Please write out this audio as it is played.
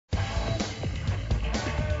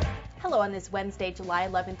Hello on this Wednesday, July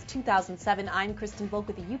 11th, 2007. I'm Kristin Volk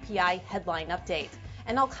with the UPI Headline Update.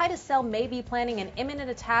 An Al-Qaeda cell may be planning an imminent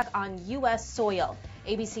attack on U.S. soil.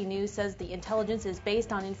 ABC News says the intelligence is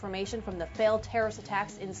based on information from the failed terrorist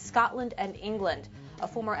attacks in Scotland and England. A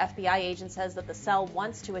former FBI agent says that the cell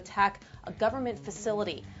wants to attack a government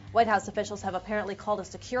facility. White House officials have apparently called a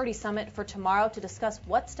security summit for tomorrow to discuss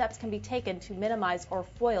what steps can be taken to minimize or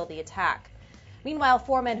foil the attack. Meanwhile,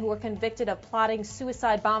 4 men who were convicted of plotting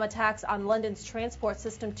suicide bomb attacks on London's transport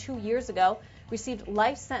system 2 years ago received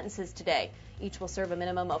life sentences today. Each will serve a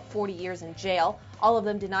minimum of 40 years in jail. All of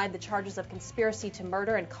them denied the charges of conspiracy to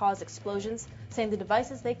murder and cause explosions, saying the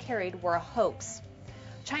devices they carried were a hoax.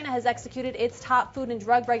 China has executed its top food and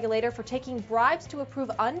drug regulator for taking bribes to approve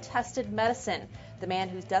untested medicine. The man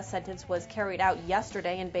whose death sentence was carried out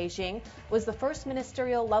yesterday in Beijing was the first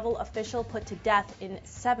ministerial-level official put to death in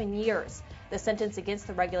 7 years. The sentence against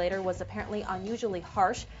the regulator was apparently unusually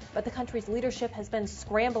harsh, but the country's leadership has been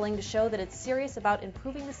scrambling to show that it's serious about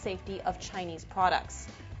improving the safety of Chinese products.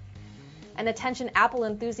 And attention Apple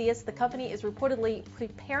enthusiasts, the company is reportedly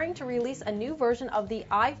preparing to release a new version of the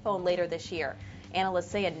iPhone later this year.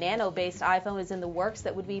 Analysts say a nano-based iPhone is in the works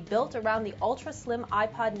that would be built around the ultra-slim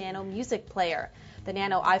iPod Nano music player. The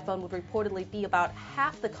Nano iPhone would reportedly be about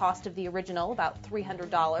half the cost of the original, about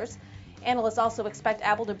 $300. Analysts also expect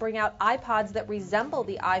Apple to bring out iPods that resemble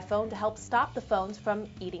the iPhone to help stop the phones from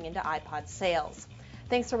eating into iPod sales.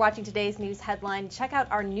 Thanks for watching today's news headline. Check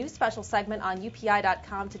out our new special segment on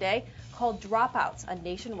UPI.com today called Dropouts, a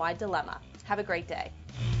Nationwide Dilemma. Have a great day.